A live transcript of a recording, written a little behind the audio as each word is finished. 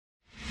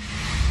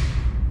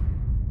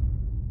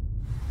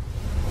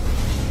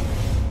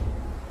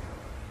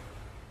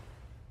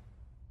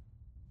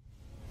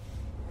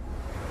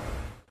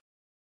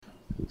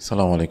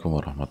Assalamualaikum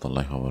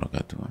warahmatullahi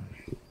wabarakatuh.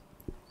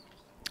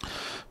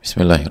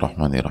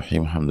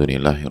 Bismillahirrahmanirrahim.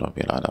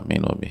 Alhamdulillahirabbil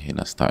alamin wa bihi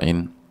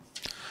nasta'in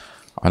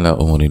ala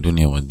umuri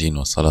dunya waddin,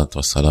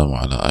 wassalatu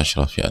wassalamu ala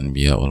asyrafil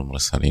anbiya wal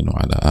mursalin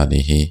wa ala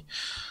alihi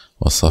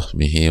wa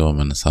sahbihi wa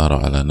man sara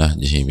ala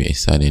nahjihi bi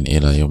ihsanin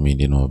ila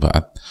yaumidin wa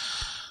ba'd.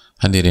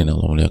 Hadirin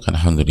Allah muliakan,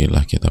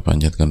 alhamdulillah kita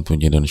panjatkan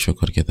puji dan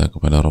syukur kita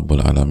kepada Rabbul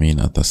Alamin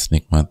atas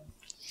nikmat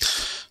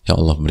yang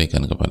Allah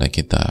berikan kepada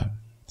kita,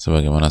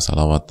 sebagaimana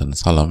salawat dan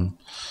salam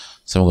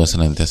semoga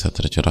senantiasa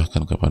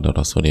tercurahkan kepada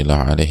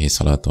Rasulullah alaihi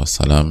salatu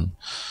wassalam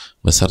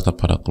beserta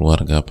para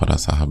keluarga, para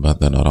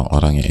sahabat dan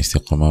orang-orang yang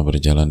istiqomah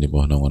berjalan di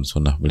bawah naungan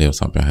sunnah beliau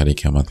sampai hari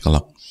kiamat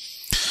kelak.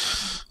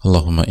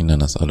 Allahumma inna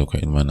nas'aluka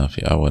ilman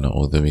nafi'a wa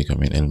na'udzubika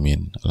min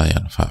ilmin la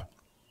yanfa'.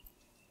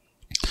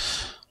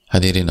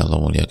 Hadirin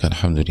Allah muliakan,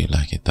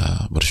 alhamdulillah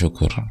kita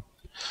bersyukur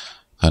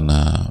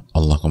karena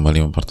Allah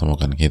kembali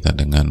mempertemukan kita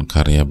dengan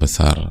karya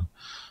besar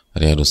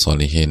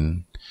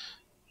Riyaadushshaalihiin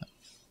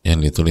yang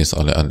ditulis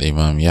oleh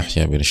Al-Imam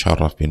Yahya bin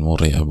Sharaf bin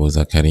Murri Abu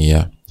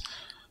Zakaria,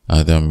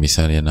 yang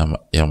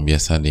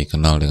biasa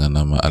dikenal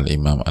dengan nama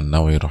Al-Imam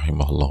An-Nawawi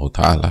rahimahullahu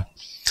ta'ala.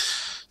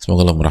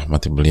 Semoga Allah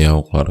merahmati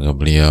beliau, keluarga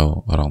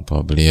beliau, orang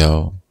tua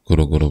beliau,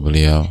 guru-guru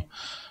beliau,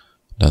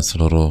 dan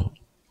seluruh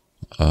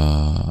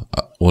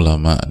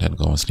ulama dan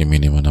kaum muslimin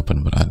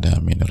dimanapun berada,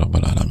 amin ya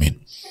rabbal alamin.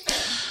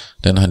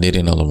 Dan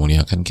hadirin Allah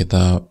muliakan,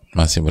 kita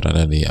masih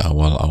berada di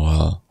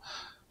awal-awal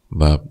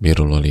bab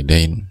birrul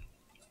walidain,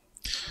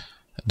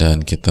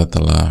 dan kita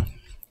telah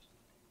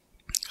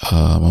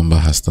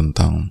membahas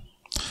tentang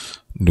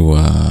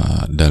dua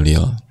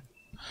dalil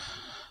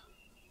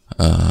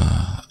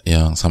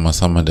yang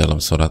sama-sama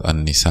dalam surat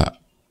An-Nisa.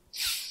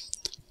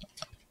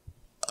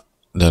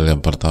 Dalil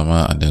yang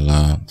pertama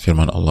adalah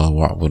firman Allah,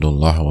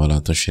 wa'budullaha wa la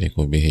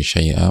tusyriku bihi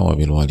syai'a wa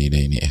bil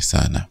walidaini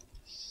ihsana.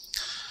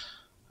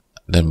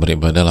 Dan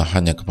beribadalah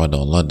hanya kepada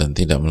Allah dan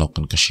tidak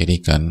melakukan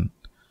kesyirikan,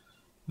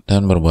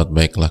 dan berbuat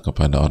baiklah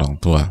kepada orang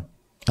tua.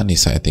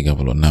 An-Nisa ayat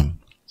 36.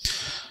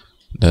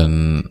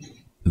 Dan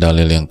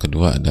dalil yang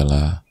kedua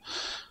adalah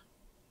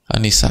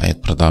An-Nisa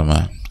ayat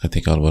pertama,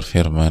 ketika Allah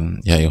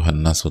berfirman, ya ayuhan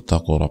nasu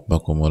taqu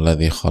rabbakum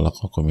alladzi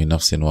khalaqakum min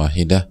nafsin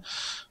wahidah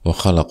wa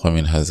khalaqa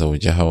minha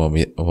zawjaha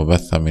wa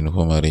batha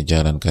minhuma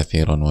rijalan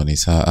katsiran wa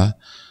nisaa'a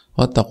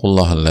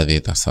wattaqullaha alladzi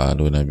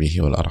tasaaluna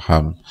bihi wal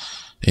arham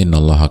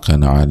innallaha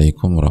kana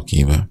 'alaikum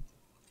raqiba.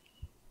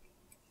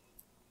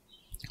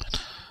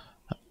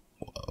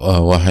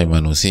 Wahai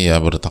manusia,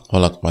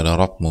 bertakwalah kepada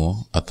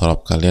Rabbmu atau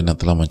Rabb kalian yang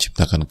telah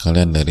menciptakan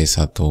kalian dari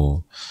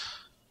satu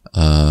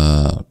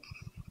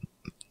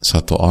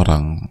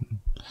orang,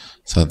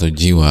 satu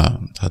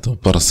jiwa, satu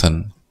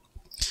person,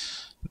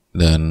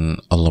 dan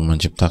Allah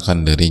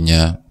menciptakan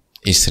darinya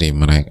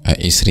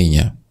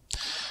istrinya.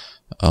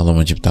 Allah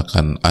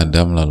menciptakan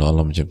Adam, lalu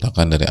Allah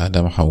menciptakan dari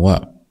Adam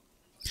Hawa.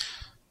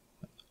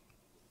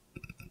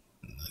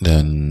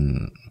 Dan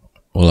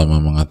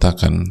ulama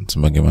mengatakan,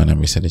 sebagaimana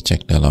bisa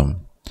dicek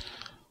dalam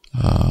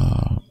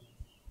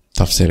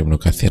tafsir Ibnu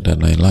Katsir dan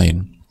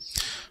lain-lain,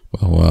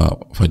 bahwa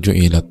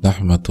faju'ilat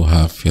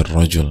rahmatuha fir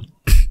rajul.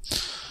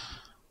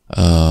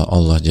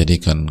 Allah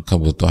jadikan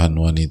kebutuhan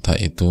wanita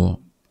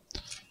itu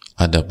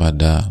ada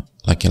pada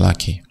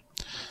laki-laki,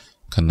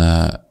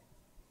 karena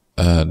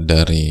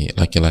dari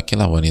laki-laki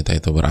lah wanita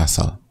itu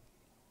berasal,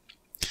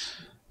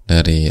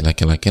 dari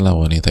laki-laki lah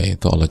wanita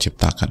itu Allah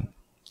ciptakan.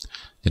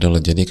 Jadi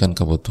Allah jadikan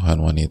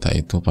kebutuhan wanita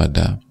itu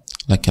pada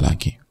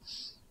laki-laki.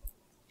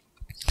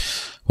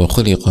 Wa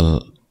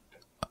khuliqal,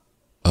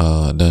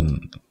 dan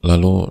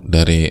lalu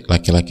dari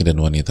laki-laki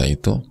dan wanita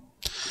itu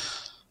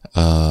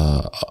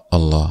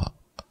Allah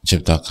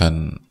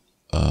ciptakan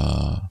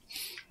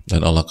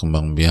dan Allah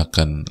kembang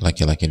biakan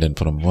laki-laki dan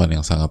perempuan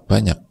yang sangat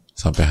banyak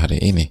sampai hari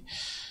ini.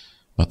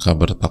 Maka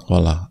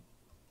bertakwalah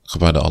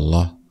kepada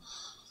Allah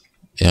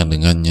yang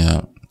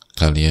dengannya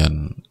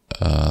kalian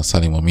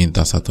saling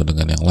meminta satu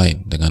dengan yang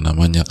lain, dengan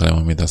namanya kalian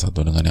meminta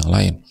satu dengan yang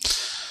lain,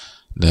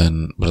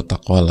 dan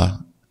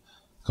bertakwalah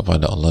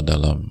kepada Allah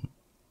dalam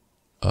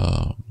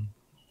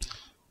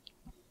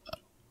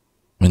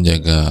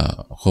menjaga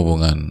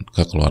hubungan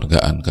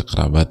kekeluargaan,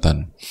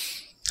 kekerabatan,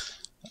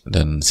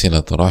 dan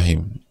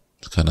silaturahim,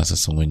 karena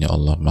sesungguhnya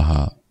Allah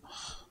maha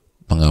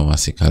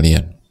mengawasi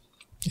kalian.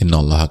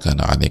 Innallaha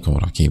kana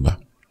 'alaikum raqiba.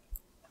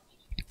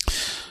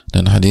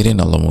 Dan hadirin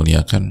Allah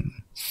muliakan,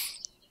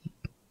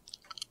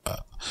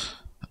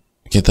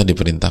 kita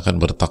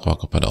diperintahkan bertakwa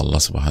kepada Allah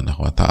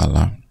Subhanahu wa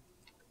ta'ala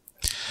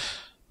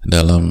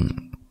dalam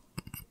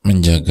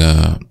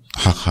menjaga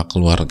hak-hak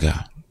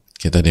keluarga.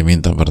 Kita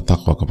diminta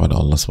bertakwa kepada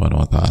Allah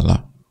Subhanahu wa ta'ala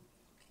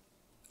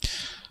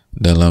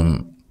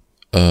dalam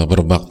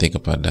berbakti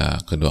kepada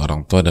kedua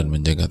orang tua dan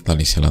menjaga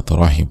tali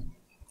silaturahim.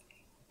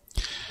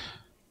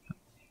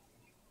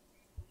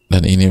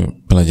 Dan ini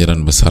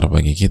pelajaran besar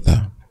bagi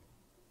kita.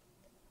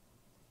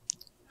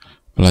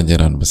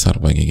 Pelajaran besar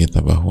bagi kita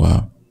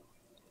bahwa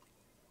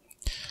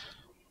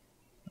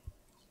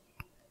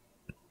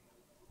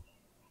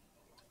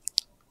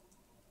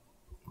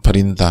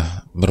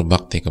perintah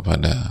berbakti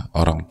kepada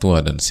orang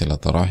tua dan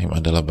silaturahim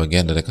adalah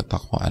bagian dari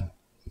ketakwaan.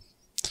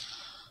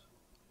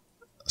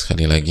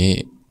 sekali lagi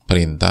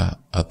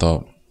perintah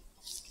atau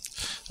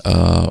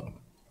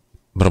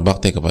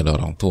berbakti kepada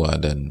orang tua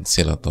dan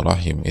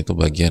silaturahim itu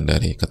bagian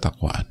dari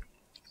ketakwaan.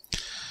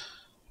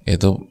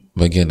 Itu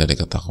bagian dari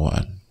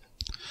ketakwaan.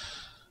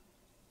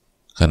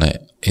 Karena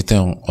itu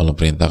yang Allah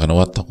perintahkan,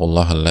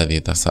 wattaqullaha alladzi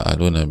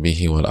tasaaluna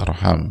bihi wal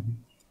arham,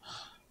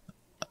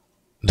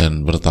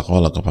 dan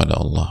bertakwalah kepada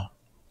Allah.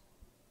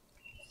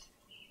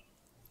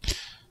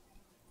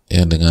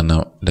 Ya,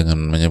 dengan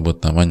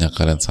menyebut namanya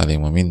kalian saling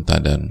meminta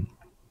dan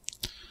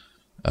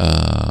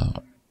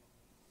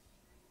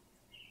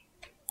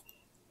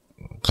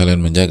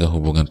kalian menjaga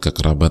hubungan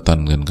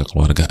kekerabatan dan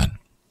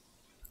kekeluargaan.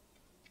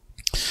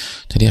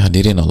 Jadi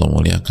hadirin Allah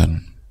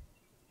muliakan,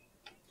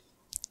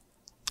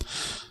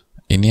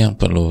 ini yang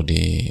perlu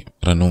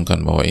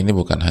direnungkan, bahwa ini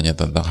bukan hanya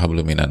tentang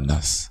hablum minan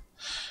nas.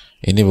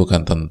 Ini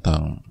bukan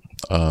tentang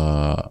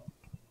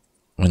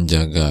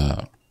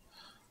menjaga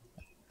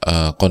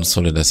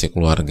konsolidasi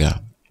keluarga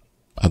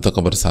atau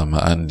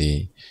kebersamaan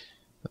di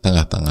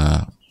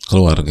tengah-tengah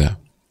keluarga.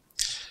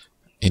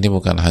 Ini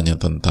bukan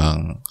hanya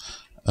tentang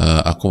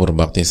aku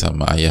berbakti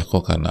sama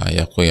ayahku karena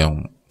ayahku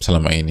yang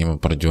selama ini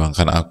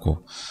memperjuangkan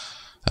aku.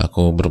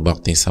 Aku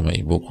berbakti sama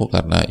ibuku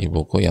karena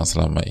ibuku yang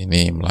selama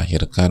ini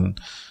melahirkan,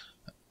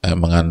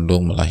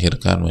 mengandung,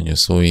 melahirkan,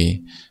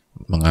 menyusui,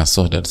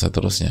 mengasuh, dan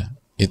seterusnya.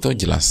 Itu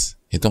jelas,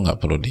 itu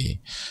nggak perlu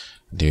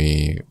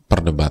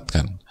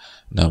diperdebatkan.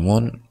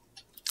 Namun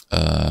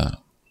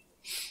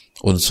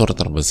unsur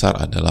terbesar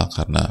adalah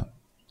karena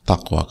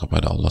takwa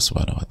kepada Allah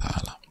Subhanahu wa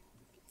Ta'ala.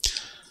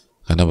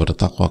 Karena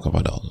bertakwa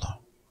kepada Allah.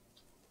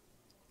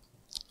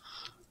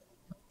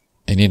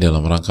 Ini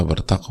dalam rangka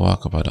bertakwa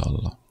kepada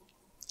Allah.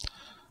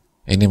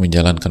 Ini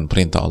menjalankan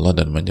perintah Allah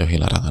dan menjauhi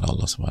larangan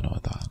Allah Subhanahu wa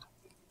Ta'ala.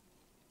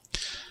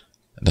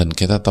 Dan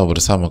kita tahu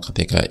bersama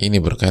ketika ini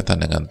berkaitan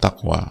dengan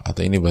takwa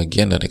atau ini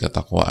bagian dari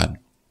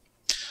ketakwaan,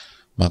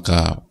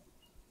 maka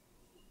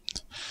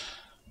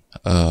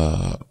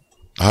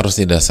harus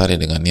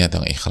didasari dengan niat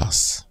yang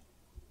ikhlas,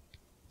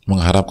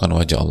 mengharapkan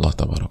wajah Allah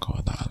Tabaraka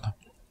wa Ta'ala,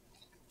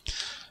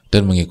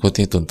 dan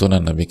mengikuti tuntunan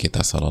Nabi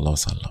kita Sallallahu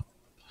Alaihi Wasallam,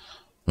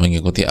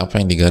 mengikuti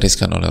apa yang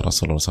digariskan oleh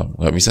Rasulullah SAW.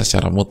 Gak bisa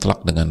secara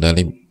mutlak dengan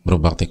dalih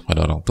berbakti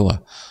kepada orang tua,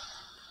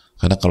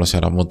 karena kalau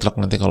secara mutlak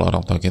nanti kalau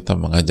orang tua kita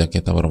mengajak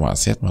kita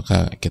bermaksiat,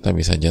 maka kita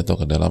bisa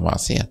jatuh ke dalam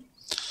maksiat.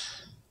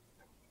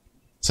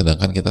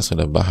 Sedangkan kita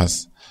sudah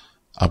bahas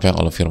apa yang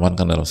Allah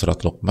firmankan dalam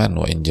surat Luqman,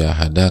 wa in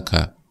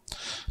jahadaka,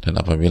 dan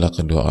apabila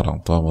kedua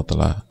orang tuamu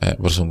telah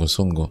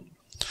bersungguh-sungguh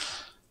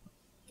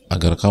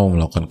agar kamu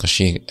melakukan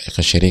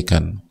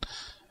kesyirikan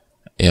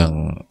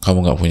yang kamu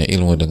nggak punya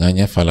ilmu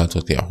dengannya, fala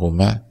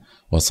tuti'huma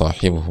wa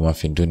sahibuhuma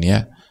fid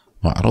dunya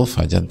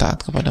ma'rufa, jangan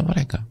taat kepada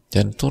mereka,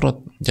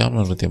 jangan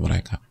menuruti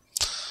mereka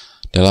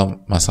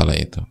dalam masalah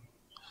itu,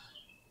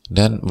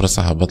 dan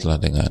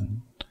bersahabatlah dengan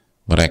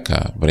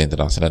mereka,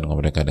 berinteraksi dengan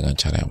mereka dengan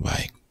cara yang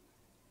baik.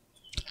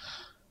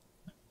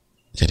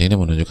 Jadi ini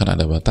menunjukkan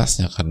ada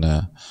batasnya,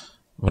 karena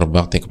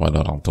berbakti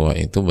kepada orang tua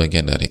itu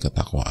bagian dari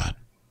ketakwaan.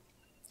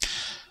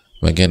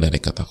 Bagian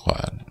dari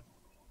ketakwaan.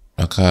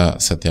 Maka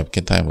setiap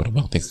kita yang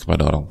berbakti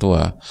kepada orang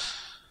tua,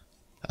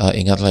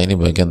 ingatlah ini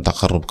bagian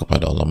takarrub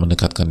kepada Allah,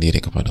 mendekatkan diri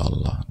kepada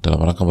Allah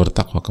dalam rangka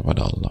bertakwa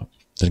kepada Allah.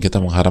 Dan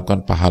kita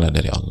mengharapkan pahala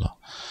dari Allah,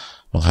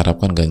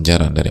 mengharapkan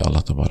ganjaran dari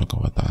Allah Tabaraka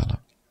wa Ta'ala,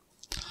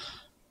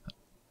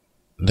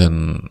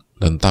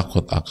 dan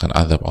takut akan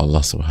azab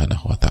Allah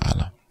Subhanahu wa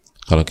Ta'ala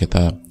kalau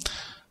kita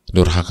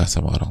durhaka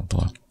sama orang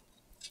tua.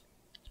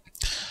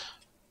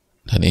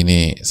 Dan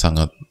ini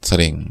sangat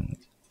sering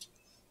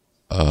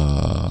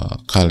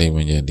kali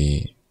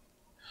menjadi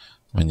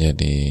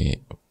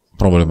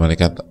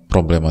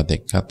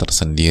problematika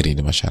tersendiri di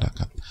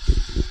masyarakat.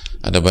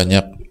 Ada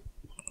banyak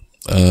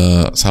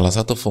salah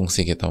satu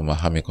fungsi kita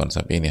memahami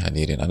konsep ini,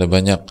 hadirin, ada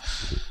banyak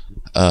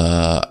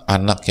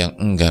anak yang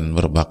enggan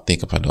berbakti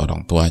kepada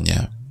orang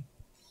tuanya,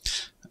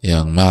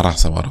 yang marah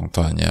sama orang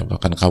tuanya,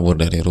 bahkan kabur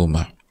dari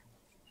rumah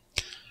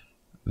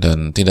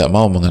dan tidak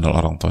mau mengenal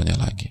orang tuanya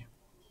lagi.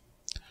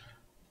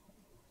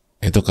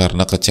 Itu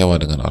karena kecewa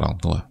dengan orang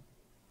tua,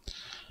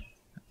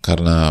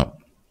 karena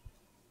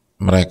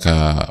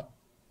mereka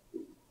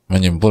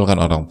menyimpulkan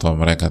orang tua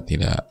mereka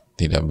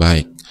tidak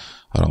baik,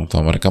 orang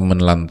tua mereka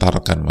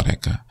menelantarkan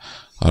mereka,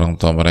 orang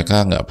tua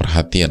mereka nggak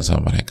perhatian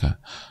sama mereka,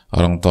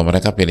 orang tua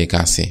mereka pilih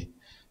kasih,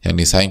 yang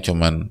disayang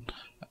cuman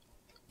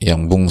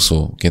yang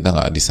bungsu, kita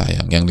nggak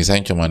disayang, yang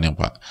disayang cuman yang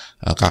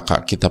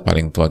kakak kita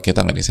paling tua,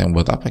 kita nggak disayang.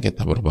 Buat apa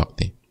kita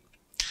berbakti?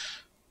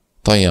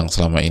 Toh yang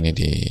selama ini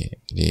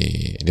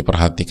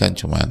diperhatikan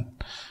cuman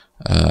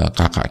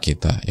kakak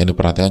kita, yang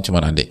diperhatikan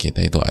cuman adik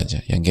kita, itu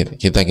aja. Yang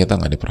kita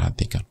nggak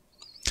diperhatikan.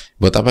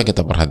 Buat apa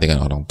kita perhatikan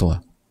orang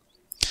tua?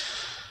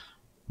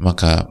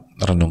 Maka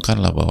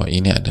renungkanlah bahwa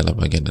ini adalah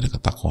bagian dari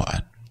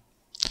ketakwaan.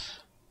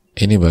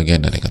 Ini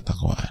bagian dari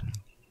ketakwaan.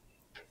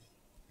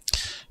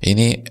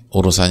 Ini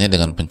urusannya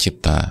dengan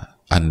pencipta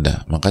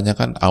Anda. Makanya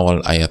kan awal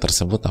ayat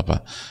tersebut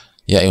apa?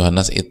 Ya ayuhan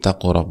nas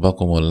ittaqu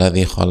rabbakumul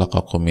ladzi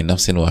khalaqakum min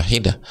nafsin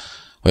wahidah.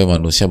 Wahai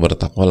manusia,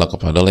 bertakwalah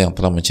kepada Allah yang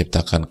telah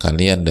menciptakan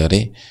kalian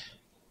dari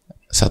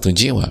satu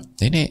jiwa.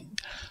 Ini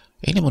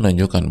Ini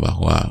menunjukkan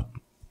bahwa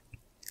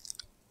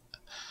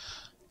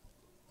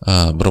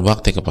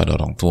berbakti kepada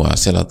orang tua,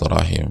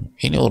 silaturahim,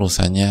 ini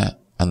urusannya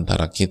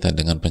antara kita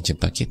dengan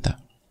pencipta kita.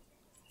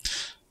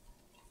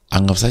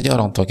 Anggap saja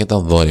orang tua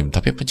kita zalim,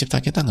 tapi pencipta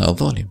kita nggak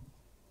zalim.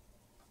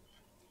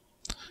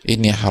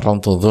 Inni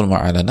haramtu dzulma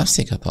ala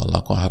nafsi, kata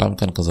Allah, aku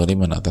haramkan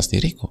kezaliman atas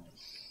diriku.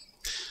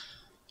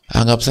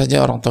 Anggap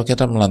saja orang tua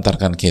kita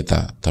melantarkan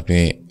kita,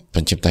 tapi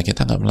pencipta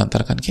kita nggak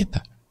melantarkan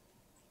kita.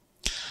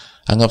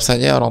 Anggap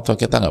saja orang tua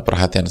kita nggak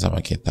perhatian sama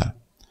kita,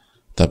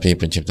 tapi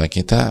pencipta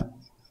kita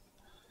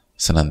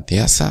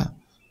senantiasa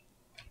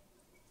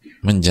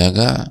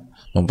menjaga,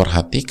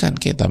 memperhatikan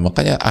kita.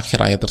 Makanya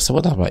akhir ayat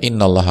tersebut apa?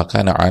 Innallaha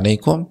kana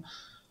 'alaikum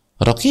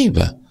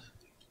raqiba.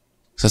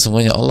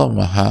 Sesungguhnya Allah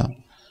Maha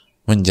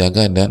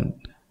menjaga dan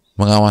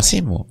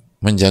mengawasimu,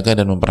 menjaga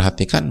dan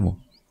memperhatikanmu.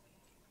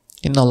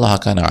 Innallaha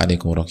kana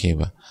 'alaikum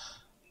raqiba.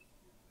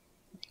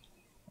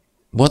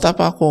 Buat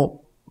apa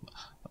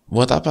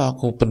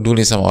aku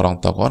peduli sama orang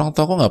tuaku? Orang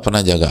tuaku nggak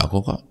pernah jaga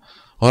aku kok.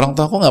 Orang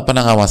tuaku nggak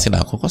pernah ngawasin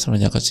aku kok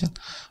semenjak kecil.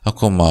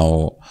 Aku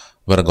mau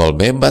bergaul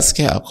bebas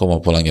kayak, aku mau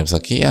pulang jam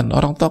sekian,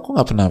 orang tuaku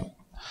nggak pernah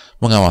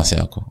mengawasi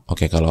aku.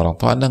 Oke, kalau orang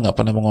tua Anda nggak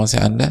pernah mengawasi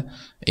Anda,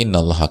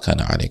 innallaha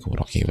kana 'alaikum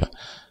raqiba.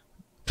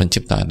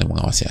 Pencipta Anda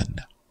mengawasi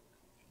Anda.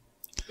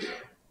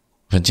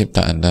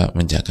 Pencipta Anda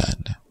menjaga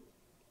Anda.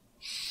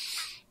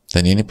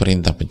 Dan ini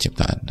perintah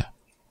pencipta Anda.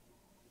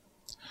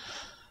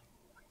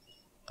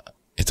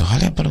 Itu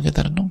hal yang perlu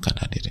kita renungkan,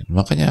 hadirin.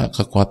 Makanya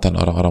kekuatan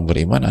orang-orang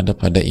beriman ada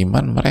pada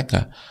iman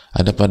mereka,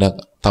 ada pada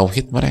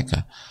tauhid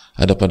mereka,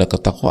 ada pada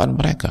ketakwaan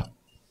mereka.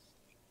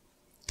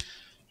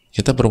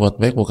 Kita berbuat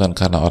baik bukan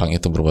karena orang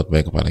itu berbuat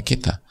baik kepada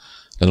kita.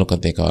 Lalu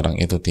ketika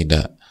orang itu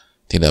tidak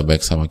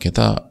baik sama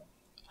kita,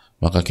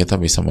 maka kita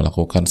bisa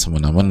melakukan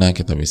semena-mena,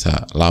 kita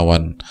bisa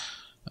lawan,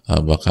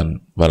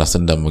 bahkan balas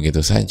dendam begitu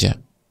saja.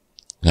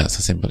 Nggak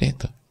sesimpel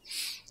itu.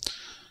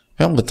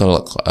 Memang betul,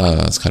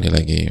 sekali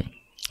lagi,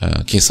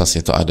 kisas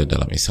itu ada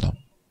dalam Islam,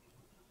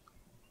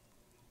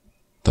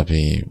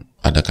 tapi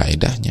ada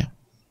kaidahnya,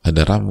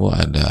 ada rambu,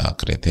 ada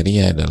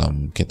kriteria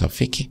dalam kitab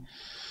fikih.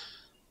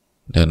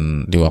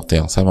 Dan di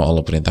waktu yang sama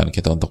Allah perintahkan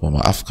kita untuk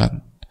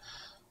memaafkan,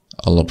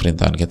 Allah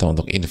perintahkan kita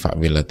untuk infaq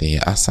billati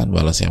hiya ahsan,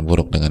 balas yang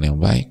buruk dengan yang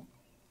baik.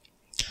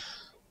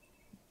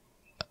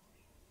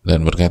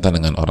 Dan berkaitan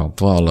dengan orang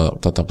tua, Allah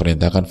tetap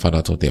perintahkan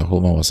fala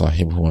tuti'huma wa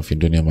sahibhuma fid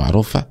dunya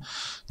ma'rufa.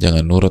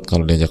 Jangan nurut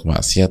kalau diajak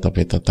maksiat,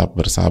 tapi tetap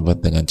bersahabat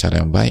dengan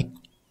cara yang baik.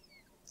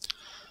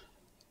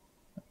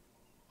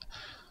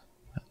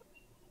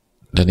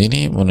 Dan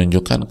ini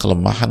menunjukkan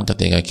kelemahan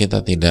ketika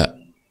kita tidak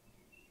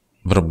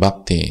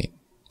berbakti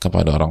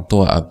kepada orang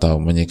tua atau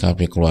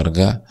menyikapi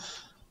keluarga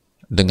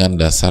dengan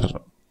dasar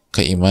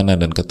keimanan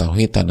dan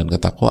ketauhidan dan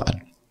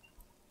ketakwaan.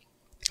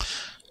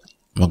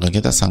 Maka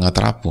kita sangat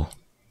rapuh.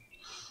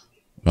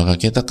 Maka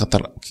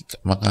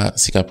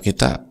sikap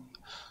kita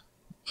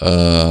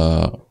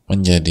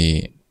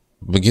menjadi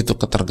begitu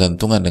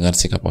ketergantungan dengan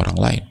sikap orang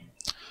lain.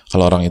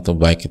 Kalau orang itu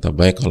baik, kita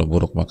baik. Kalau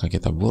buruk, maka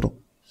kita buruk.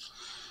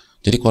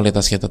 Jadi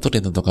kualitas kita tuh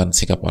ditentukan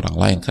sikap orang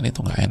lain. Kan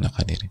itu nggak enak,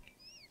 hadirin.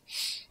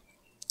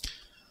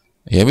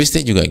 Ya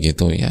pasti juga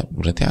gitu ya.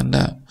 Berarti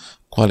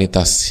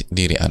kualitas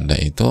diri Anda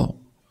itu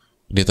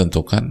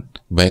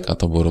ditentukan baik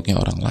atau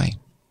buruknya orang lain.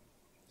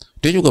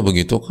 Dia juga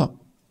begitu kok.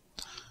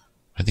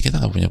 Berarti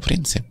kita nggak punya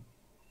prinsip.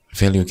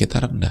 Value kita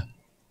rendah.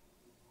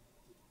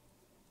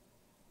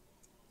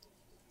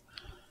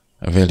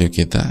 Value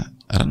kita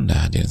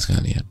rendah, hadirin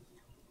sekalian.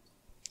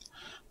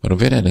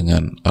 Berbeda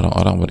dengan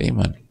orang-orang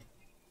beriman.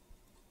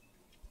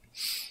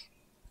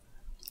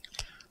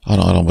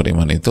 Orang-orang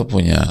beriman itu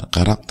punya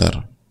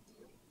karakter.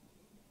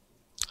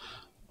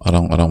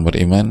 Orang-orang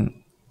beriman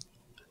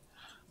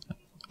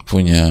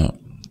punya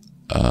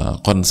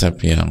konsep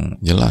yang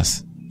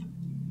jelas.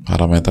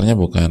 Parameternya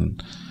bukan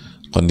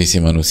kondisi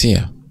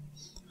manusia,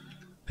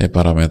 tapi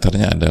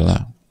parameternya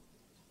adalah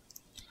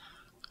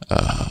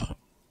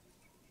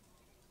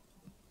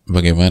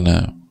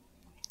bagaimana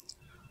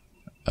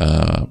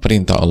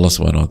perintah Allah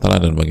Subhanahu wa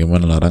taala dan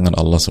bagaimana larangan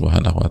Allah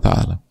Subhanahu wa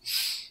taala.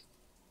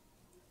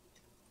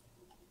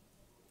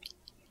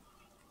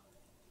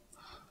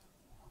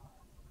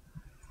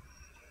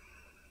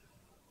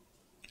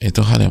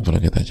 Itu hal yang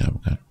perlu kita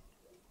camkan.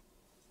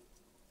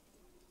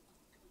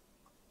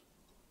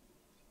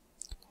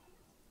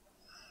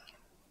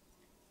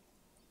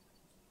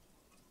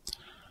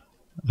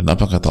 Dan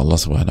apa kata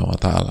Allah Subhanahu wa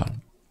taala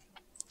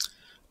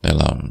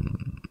dalam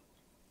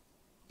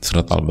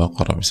surat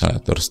Al-Baqarah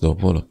misalnya ayat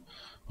 20,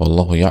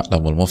 wallahu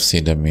ya'lamul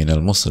mufsida minal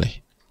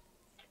muslih.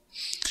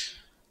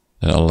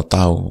 Dan Allah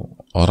tahu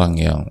orang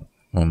yang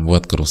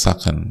membuat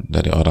kerusakan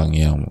dari orang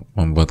yang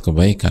membuat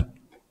kebaikan.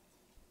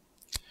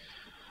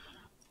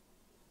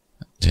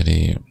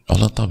 Jadi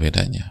Allah tahu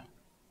bedanya.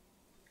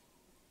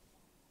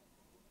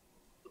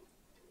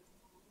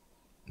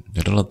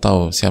 Jadi Allah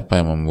tahu siapa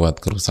yang membuat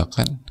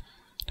kerusakan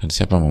dan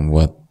siapa yang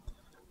membuat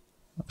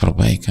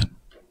perbaikan.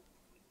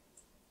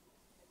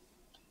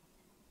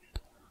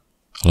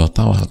 Allah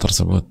tahu hal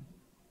tersebut.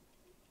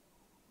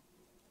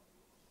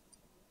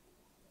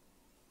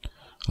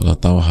 Allah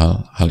tahu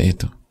hal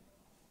itu.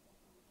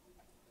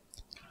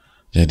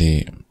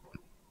 Jadi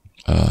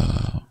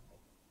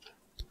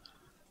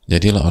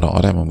jadilah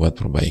orang-orang yang membuat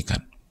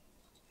perbaikan,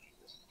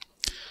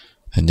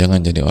 dan jangan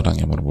jadi orang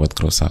yang berbuat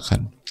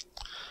kerusakan,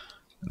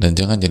 dan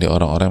jangan jadi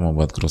orang-orang yang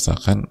membuat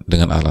kerusakan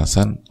dengan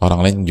alasan orang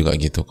lain juga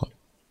gitu kok.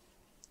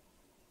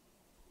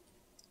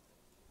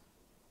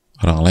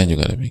 Orang lain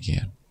juga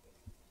demikian.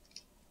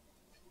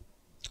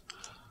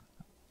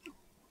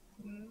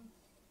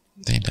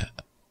 Tidak.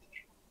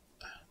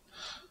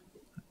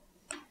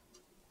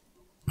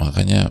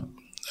 Makanya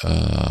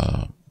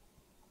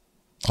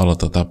Allah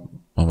tetap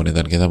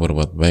memerintahkan kita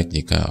berbuat baik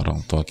jika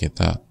orang tua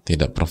kita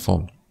tidak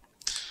perform,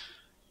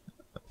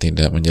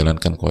 tidak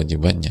menjalankan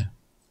kewajibannya,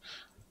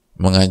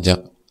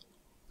 mengajak.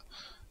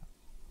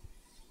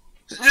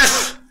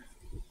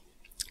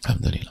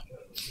 Alhamdulillah.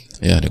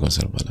 Ya,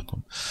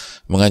 dikusalbalakum.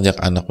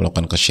 Mengajak anak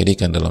melakukan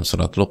kesyirikan dalam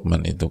surat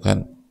Luqman itu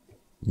kan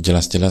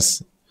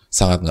jelas-jelas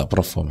sangat nggak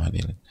perform,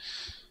 hadirin.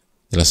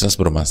 Jelas-jelas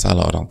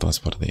bermasalah orang tua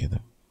seperti itu.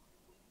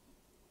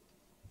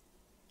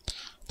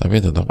 Tapi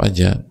tetap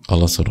aja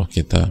Allah suruh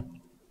kita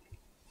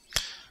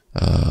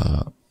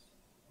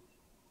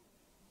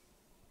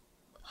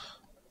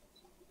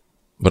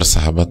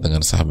bersahabat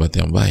dengan sahabat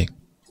yang baik.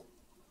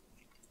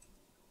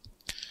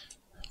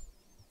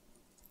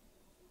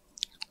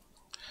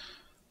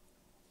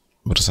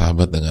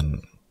 Bersahabat dengan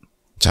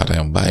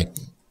cara yang baik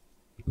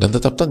dan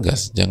tetap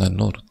tegas, jangan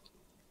nurut.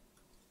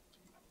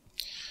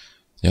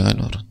 Jangan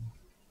nurut.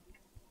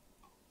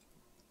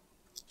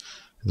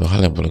 Itu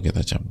hal yang perlu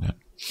kita camkan.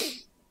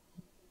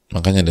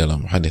 Makanya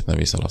dalam hadis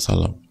Nabi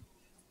SAW,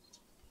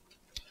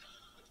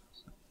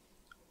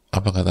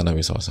 apa kata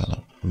Nabi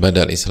SAW?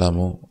 Badal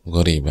Islamu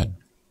ghoriban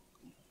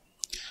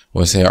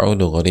wa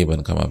sayaudu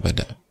ghoriban kama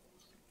bada.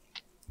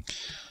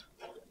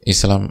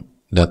 Islam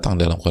datang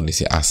dalam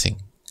kondisi asing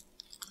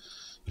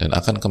dan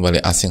akan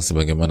kembali asing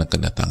sebagaimana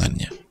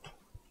kedatangannya.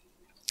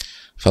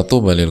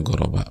 Fatuba lil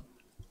ghuraba.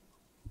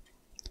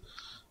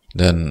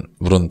 Dan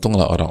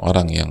beruntunglah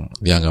orang-orang yang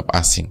dianggap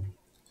asing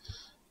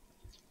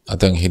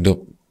atau yang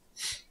hidup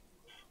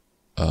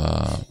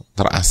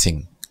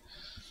terasing.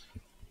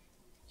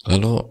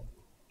 Lalu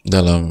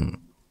dalam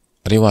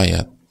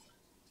riwayat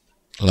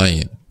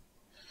lain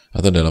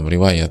atau dalam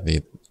riwayat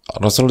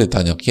Rasul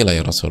ditanya, kila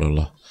ya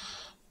Rasulullah,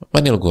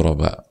 manil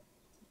ghuraba?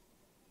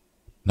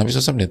 Nabi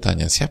SAW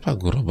ditanya, siapa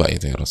ghuraba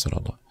itu ya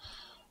Rasulullah?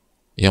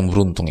 Yang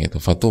beruntung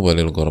itu. Fatuba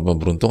lil ghuraba,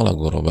 beruntunglah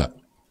ghuraba.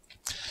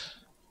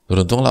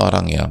 Beruntunglah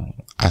orang yang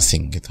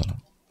asing gitu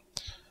loh.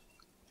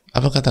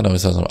 Apa kata Nabi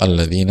SAW?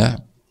 Alladzina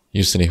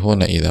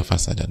yuslihuna idza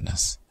fasadan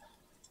nas.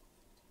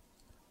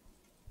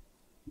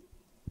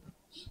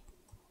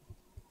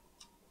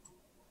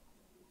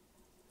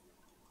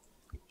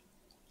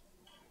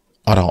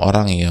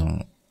 Orang-orang yang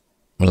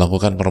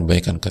melakukan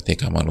perbaikan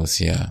ketika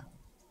manusia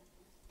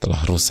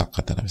telah rusak,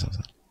 kata Nabi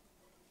SAW.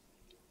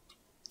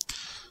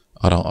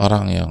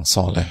 Orang-orang yang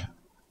soleh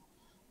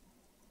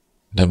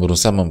dan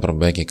berusaha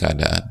memperbaiki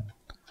keadaan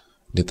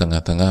di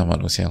tengah-tengah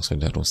manusia yang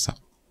sudah rusak.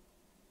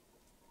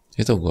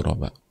 Itu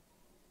ghuraba.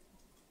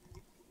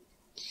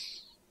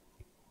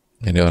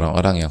 Jadi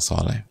orang-orang yang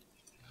soleh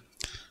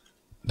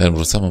dan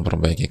berusaha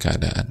memperbaiki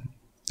keadaan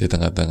di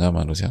tengah-tengah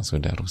manusia yang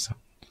sudah rusak.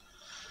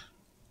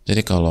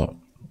 Jadi kalau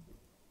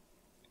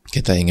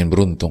kita ingin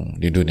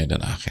beruntung di dunia dan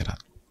akhirat,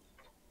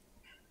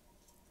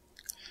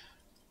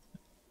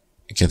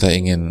 kita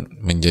ingin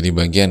menjadi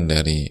bagian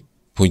dari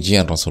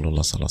pujian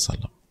Rasulullah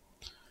SAW,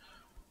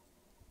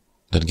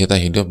 dan kita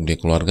hidup di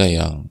keluarga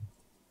yang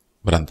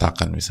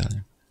berantakan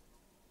misalnya,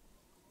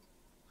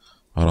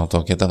 orang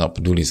tua kita nggak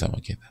peduli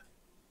sama kita,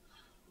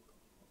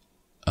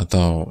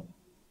 atau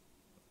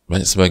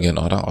banyak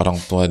sebagian orang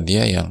tua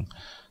dia yang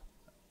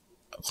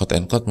quote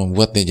and quote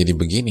membuat dia jadi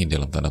begini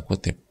dalam tanda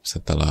kutip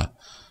setelah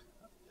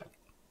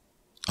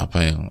apa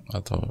yang,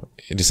 atau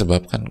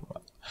disebabkan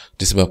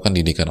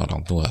didikan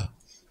orang tua,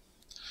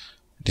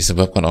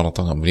 disebabkan orang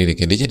tua nggak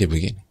mendidik dia jadi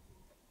begini,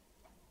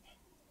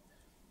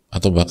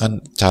 atau bahkan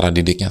cara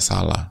didiknya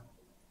salah.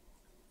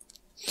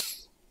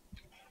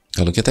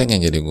 Kalau kita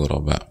ingin jadi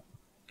ghuraba,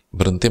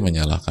 berhenti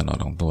menyalahkan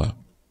orang tua,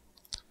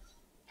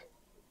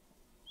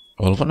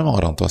 walaupun memang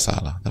orang tua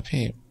salah,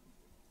 tapi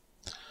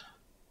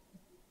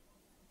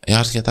yang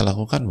harus kita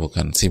lakukan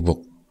bukan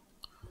sibuk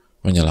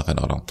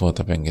menyalahkan orang tua,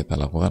 tapi yang kita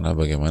lakukan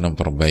adalah bagaimana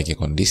memperbaiki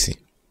kondisi.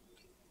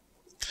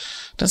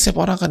 Dan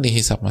setiap orang akan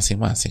dihisap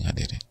masing-masing,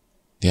 hadirin,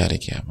 di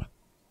hari kiamat.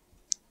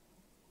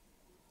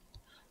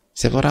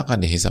 Setiap orang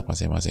akan dihisap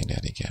masing-masing di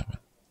hari kiamat.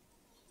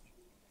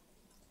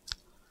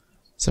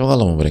 Semoga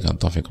Allah memberikan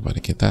taufik kepada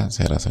kita.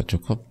 Saya rasa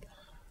cukup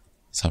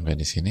sampai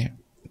di sini,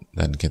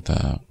 dan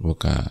kita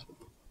buka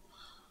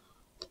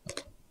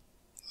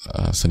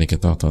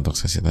sedikit waktu untuk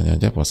sesi tanya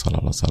jawab.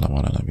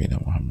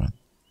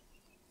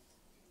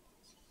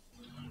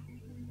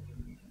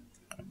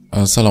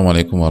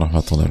 Wassalamualaikum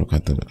warahmatullahi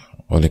wabarakatuh.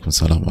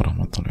 Waalaikumsalam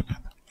warahmatullahi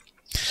wabarakatuh.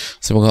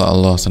 Semoga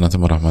Allah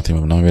senantiasa merahmati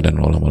Imam Nawawi dan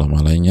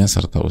ulama-ulama lainnya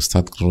serta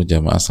Ustadz, kru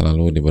jamaah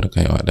selalu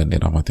diberkahi dan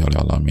dirahmati oleh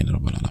Allah. Amin.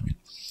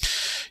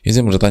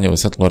 Izin bertanya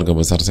Ustadz, keluarga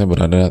besar saya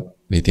berada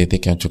di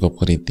titik yang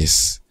cukup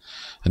kritis.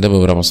 Ada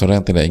beberapa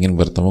saudara yang tidak ingin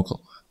bertemu,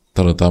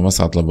 terutama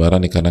saat lebaran,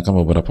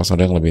 dikarenakan beberapa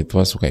saudara yang lebih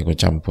tua suka ikut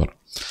campur,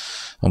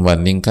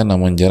 membandingkan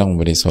namun jarang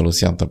memberi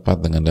solusi yang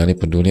tepat dengan dalih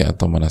peduli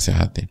atau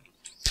menasihati.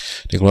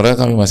 Di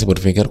keluarga kami masih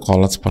berpikir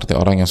kolot seperti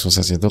orang yang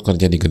sukses itu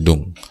kerja di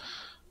gedung,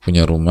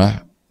 punya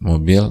rumah,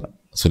 mobil,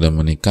 sudah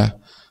menikah,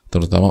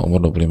 terutama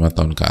umur 25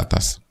 tahun ke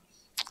atas.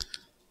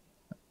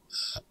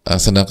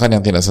 Sedangkan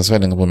yang tidak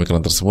sesuai dengan pemikiran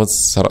tersebut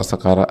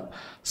sekarang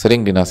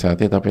sering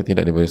dinasihati tapi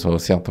tidak diberi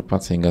solusi yang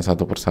tepat, sehingga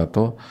satu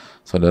persatu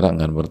saudara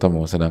enggan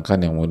bertemu. Sedangkan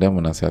yang muda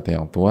menasihati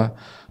yang tua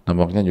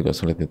nampaknya juga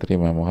sulit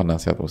diterima. Mohon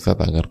nasihat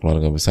Ustadz agar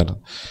keluarga besar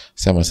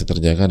saya masih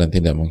terjaga dan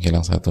tidak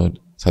menghilang satu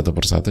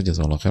persatu.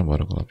 Jazakallahu khairan,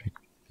 barakallahu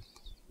fikum.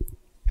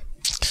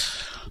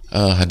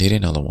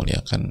 Hadirin Allah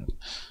muliakan,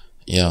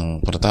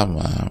 yang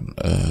pertama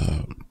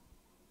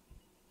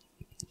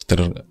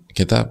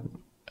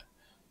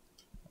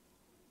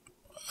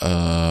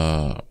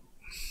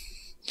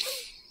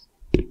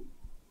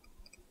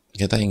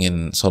kita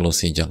ingin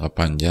solusi jangka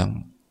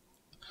panjang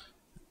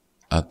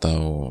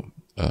atau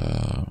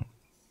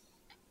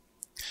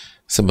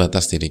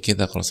sebatas diri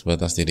kita. Kalau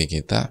sebatas diri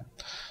kita,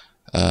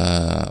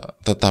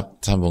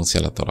 tetap sambung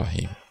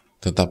silaturahim,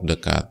 tetap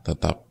dekat,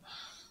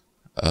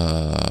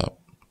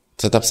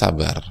 tetap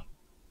sabar.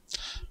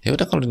 Ya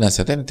udah, kalau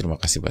dinasihatin terima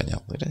kasih banyak,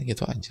 udah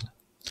gitu aja.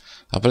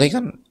 Apalagi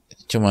kan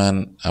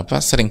cuman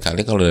sering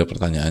kali kalau dari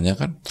pertanyaannya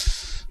kan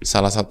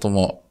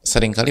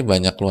sering kali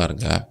banyak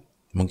keluarga,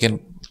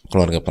 mungkin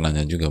keluarga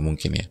penanya juga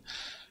mungkin ya,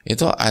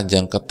 itu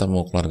ajang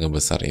ketemu keluarga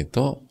besar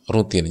itu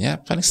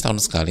rutinnya paling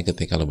setahun sekali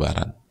ketika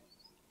lebaran,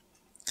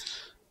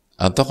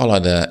 atau kalau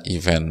ada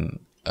event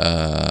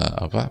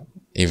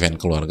event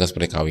keluarga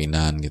seperti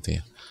kawinan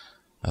gitu ya,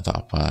 atau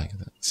apa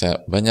gitu.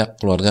 Banyak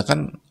keluarga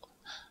kan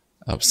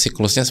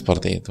siklusnya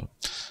seperti itu.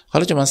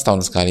 Kalau cuma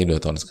setahun sekali, 2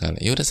 tahun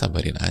sekali, ya udah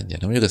sabarin aja,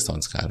 namanya juga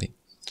setahun sekali.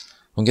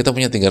 Mungkin kita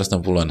punya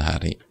 360-an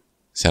hari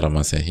secara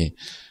Masehi,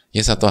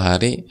 ya satu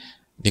hari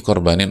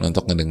dikorbanin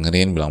untuk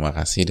ngedengerin, bilang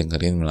makasih,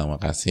 bilang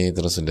makasih,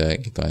 terus udah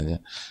gitu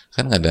aja.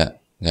 Kan nggak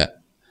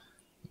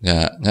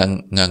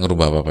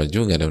ngerubah apa-apa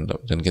juga,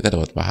 dan kita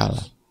dapat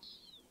pahala.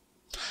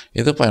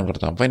 Itu poin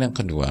pertama. Poin yang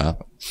kedua,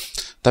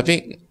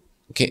 tapi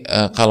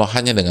kalau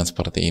hanya dengan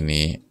seperti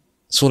ini,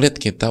 sulit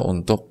kita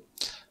untuk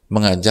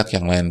mengajak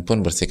yang lain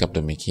pun bersikap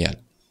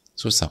demikian.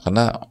 Susah,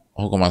 karena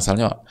hukum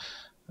asalnya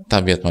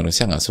tabiat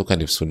manusia nggak suka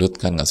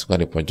disudutkan, nggak suka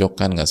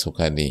dipojokkan, nggak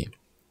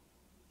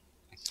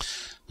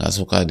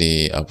suka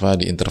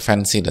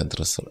diintervensi dan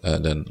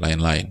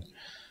lain-lain.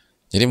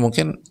 Jadi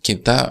mungkin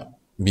kita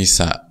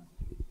bisa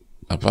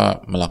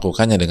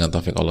melakukannya dengan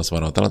taufik Allah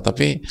Subhanahu wa taala,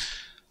 tapi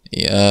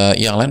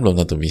yang lain belum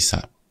tentu bisa,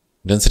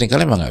 dan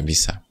seringkali emang nggak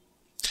bisa.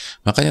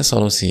 Makanya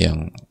solusi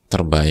yang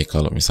terbaik,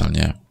 kalau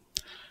misalnya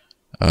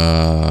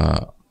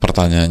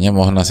pertanyaannya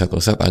mohon nasihat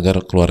Ustadz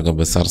agar keluarga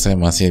besar saya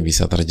masih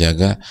bisa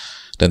terjaga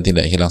dan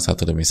tidak hilang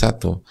satu demi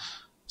satu,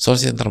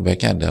 solusi yang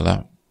terbaiknya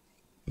adalah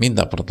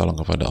minta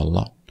pertolongan kepada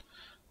Allah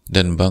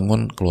dan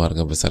bangun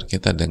keluarga besar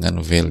kita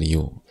dengan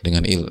value,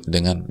 dengan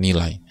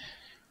nilai-nilai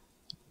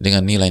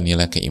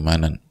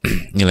keimanan,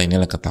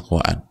 nilai-nilai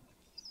ketakwaan,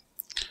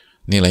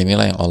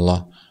 nilai-nilai yang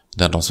Allah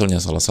dan Rasulnya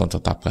SAW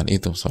tetapkan.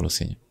 Itu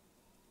solusinya.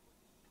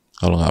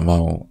 Kalau nggak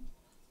mau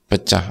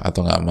pecah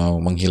atau nggak mau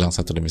menghilang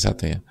satu demi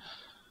satu, ya,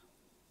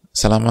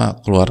 selama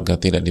keluarga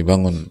tidak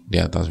dibangun di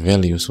atas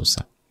value,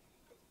 susah,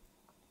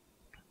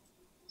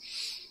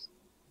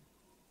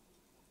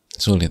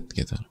 sulit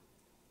gitu,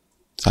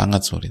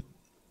 sangat sulit.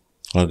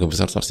 Keluarga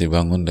besar harus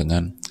dibangun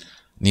dengan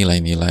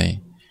nilai-nilai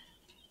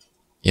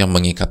yang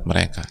mengikat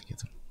mereka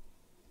gitu.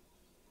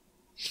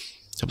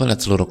 Coba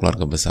lihat seluruh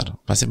keluarga besar,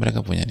 pasti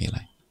mereka punya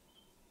nilai.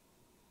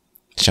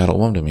 Secara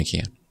umum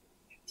demikian.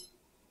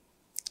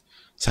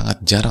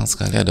 Sangat jarang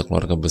sekali ada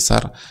keluarga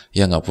besar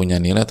yang nggak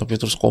punya nilai tapi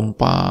terus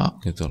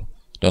kompak gitu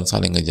dan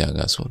saling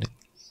ngejaga, sulit.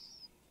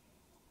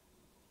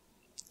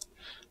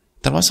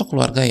 Termasuk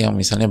keluarga yang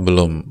misalnya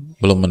belum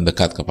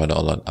mendekat kepada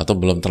Allah atau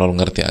belum terlalu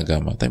ngerti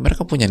agama, tapi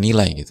mereka punya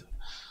nilai gitu,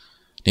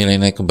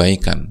 nilai-nilai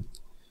kebaikan.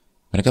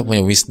 Mereka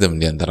punya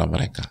wisdom di antara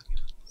mereka.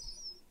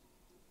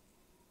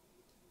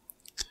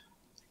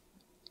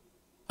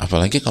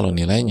 Apalagi kalau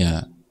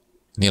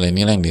nilai-nilai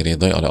yang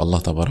diridhoi oleh Allah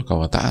Tabaraka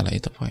wa Ta'ala,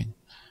 itu poin.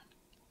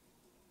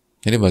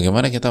 Jadi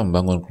bagaimana kita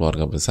membangun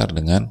keluarga besar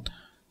dengan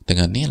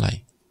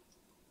nilai,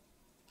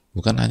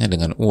 bukan hanya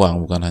dengan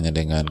uang, bukan hanya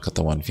dengan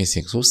ketemuan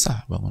fisik.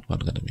 Susah bangun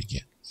keluarga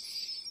demikian.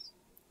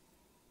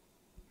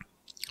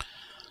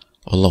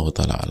 Allahu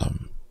ta'ala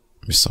alam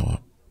bisawab.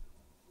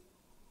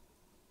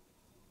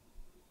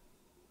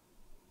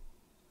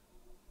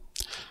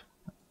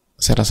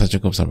 Saya rasa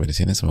cukup sampai di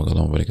sini. Semoga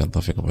Allah memberikan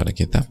taufik kepada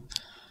kita,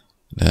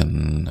 dan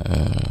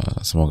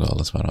semoga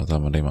Allah Subhanahu wa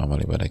taala menerima amal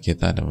ibadah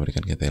kita dan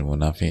memberikan kita ilmu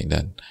nafi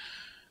dan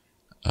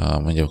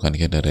menjauhkan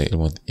kita dari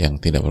ilmu yang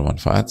tidak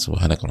bermanfaat.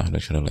 Subhanakallahumma wa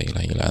bihamdika, la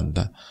ilaha illa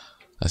anta,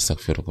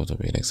 astaghfiruka wa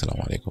atubu ilaik.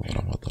 Assalamualaikum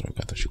warahmatullahi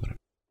wabarakatuh. Syukran.